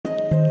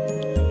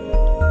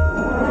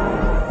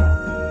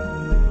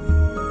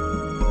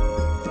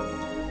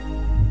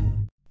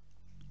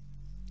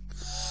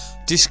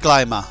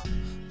Disclaimer: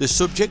 the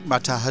subject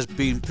matter has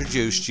been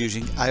produced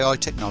using AI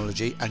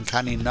technology and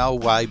can in no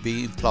way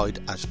be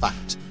employed as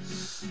fact.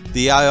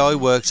 The AI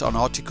works on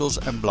articles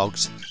and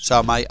blogs,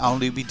 so may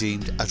only be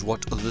deemed as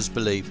what others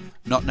believe,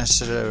 not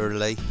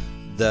necessarily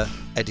the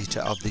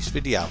editor of this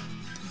video.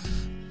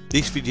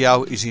 This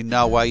video is in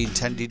no way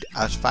intended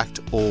as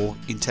fact or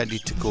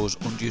intended to cause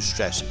undue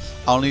stress,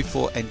 only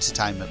for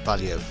entertainment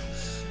value.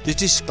 This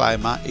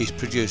disclaimer is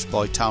produced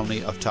by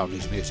Tony of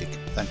Tony's Music.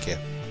 Thank you.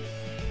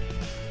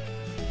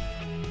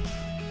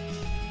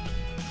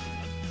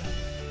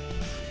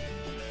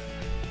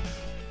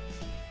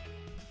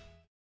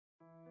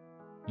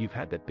 You've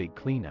had that big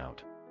clean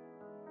out.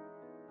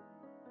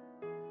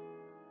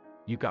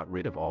 You got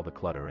rid of all the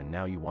clutter and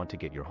now you want to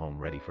get your home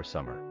ready for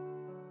summer.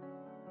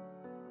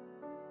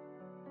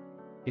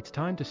 It's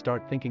time to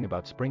start thinking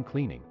about spring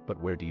cleaning,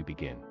 but where do you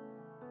begin?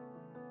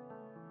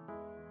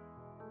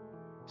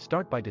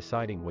 Start by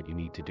deciding what you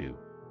need to do.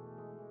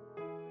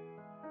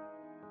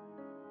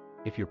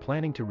 If you're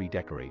planning to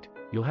redecorate,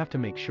 you'll have to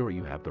make sure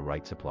you have the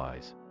right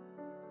supplies.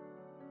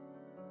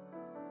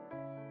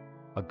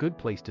 A good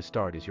place to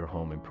start is your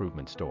home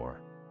improvement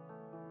store.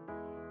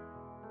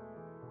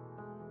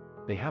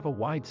 They have a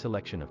wide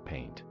selection of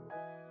paint,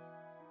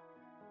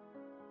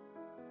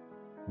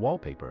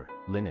 wallpaper,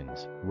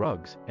 linens,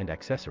 rugs, and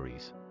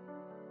accessories.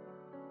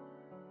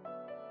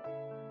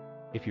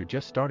 If you're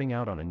just starting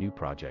out on a new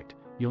project,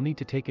 you'll need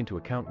to take into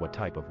account what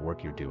type of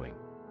work you're doing.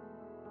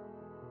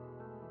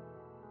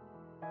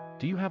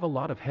 Do you have a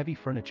lot of heavy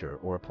furniture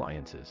or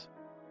appliances?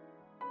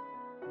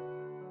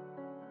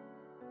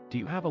 Do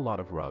you have a lot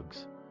of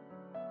rugs?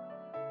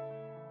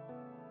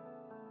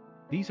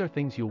 These are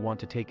things you'll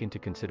want to take into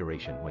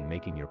consideration when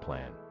making your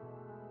plan.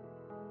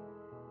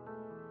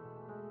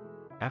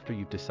 After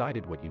you've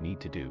decided what you need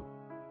to do,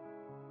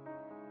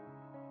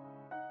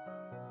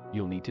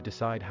 you'll need to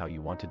decide how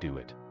you want to do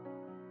it.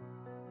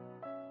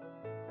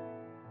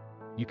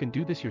 You can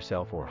do this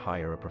yourself or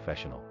hire a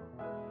professional.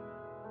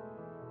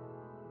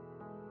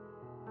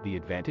 The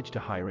advantage to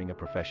hiring a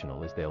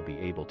professional is they'll be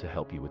able to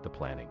help you with the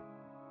planning,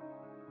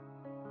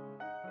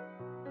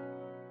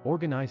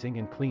 organizing,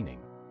 and cleaning.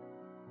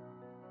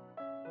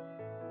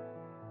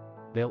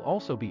 They'll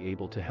also be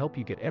able to help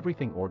you get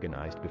everything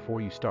organized before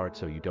you start,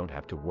 so you don't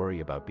have to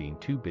worry about being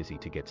too busy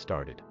to get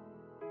started.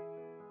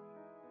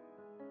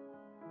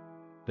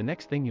 The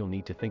next thing you'll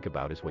need to think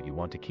about is what you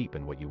want to keep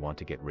and what you want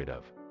to get rid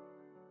of.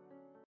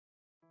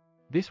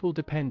 This will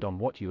depend on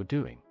what you're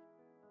doing.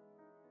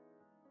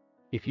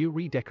 If you're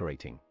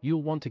redecorating,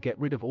 you'll want to get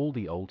rid of all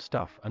the old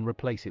stuff and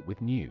replace it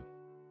with new.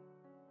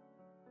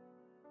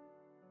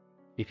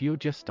 If you're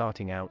just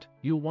starting out,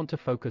 you'll want to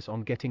focus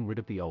on getting rid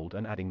of the old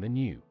and adding the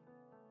new.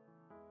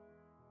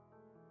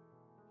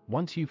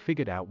 Once you've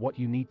figured out what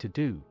you need to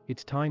do,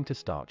 it's time to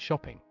start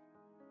shopping.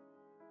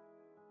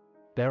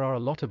 There are a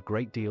lot of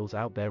great deals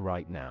out there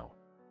right now,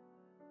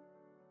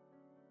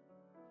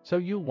 so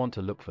you'll want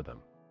to look for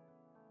them.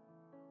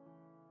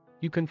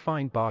 You can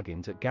find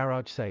bargains at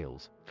garage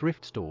sales,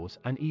 thrift stores,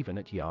 and even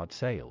at yard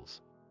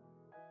sales.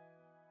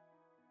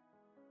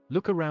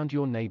 Look around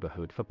your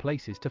neighborhood for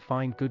places to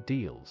find good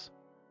deals.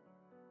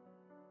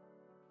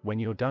 When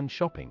you're done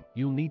shopping,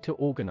 you'll need to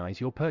organize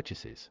your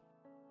purchases.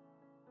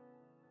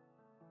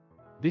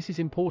 This is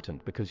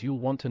important because you'll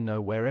want to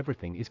know where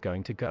everything is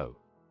going to go.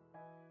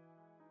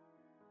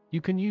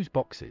 You can use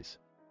boxes,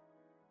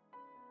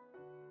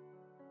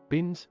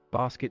 bins,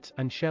 baskets,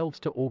 and shelves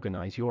to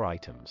organize your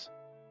items.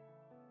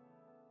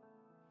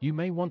 You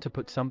may want to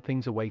put some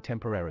things away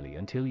temporarily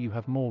until you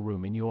have more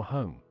room in your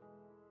home.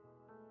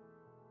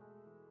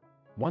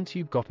 Once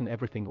you've gotten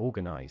everything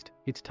organized,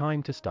 it's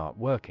time to start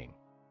working.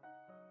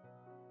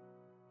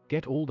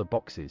 Get all the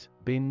boxes,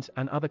 bins,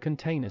 and other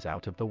containers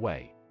out of the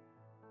way.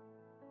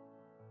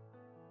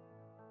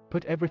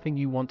 Put everything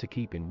you want to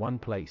keep in one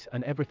place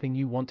and everything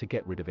you want to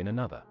get rid of in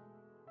another.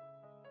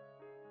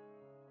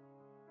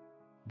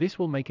 This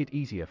will make it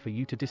easier for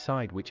you to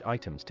decide which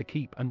items to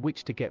keep and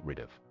which to get rid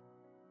of.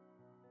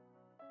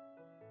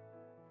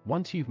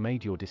 Once you've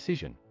made your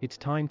decision, it's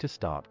time to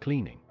start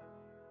cleaning.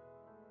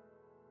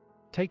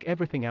 Take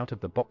everything out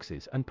of the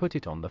boxes and put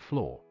it on the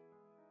floor.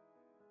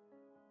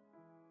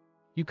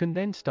 You can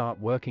then start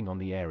working on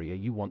the area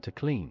you want to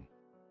clean.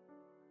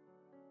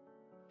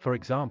 For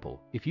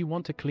example, if you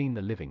want to clean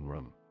the living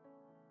room,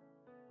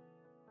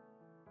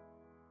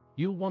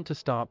 you'll want to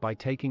start by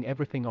taking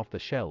everything off the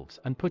shelves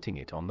and putting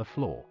it on the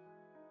floor.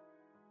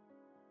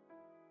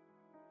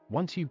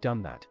 Once you've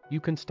done that,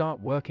 you can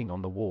start working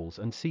on the walls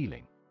and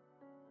ceiling.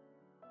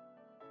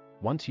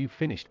 Once you've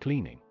finished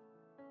cleaning,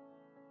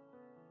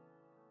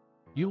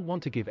 you'll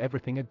want to give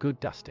everything a good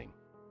dusting.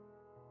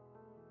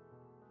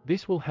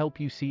 This will help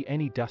you see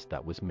any dust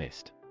that was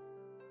missed.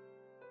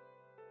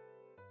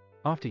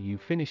 After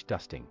you've finished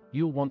dusting,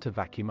 you'll want to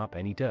vacuum up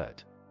any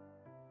dirt.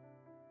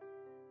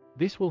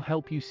 This will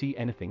help you see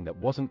anything that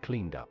wasn't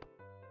cleaned up.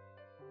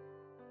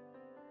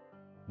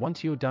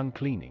 Once you're done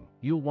cleaning,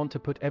 you'll want to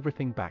put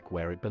everything back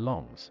where it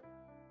belongs.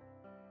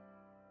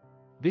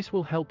 This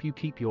will help you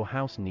keep your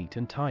house neat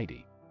and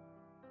tidy.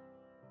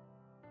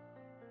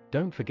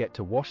 Don't forget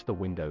to wash the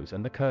windows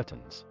and the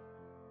curtains.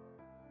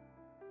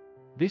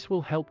 This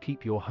will help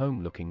keep your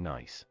home looking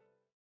nice.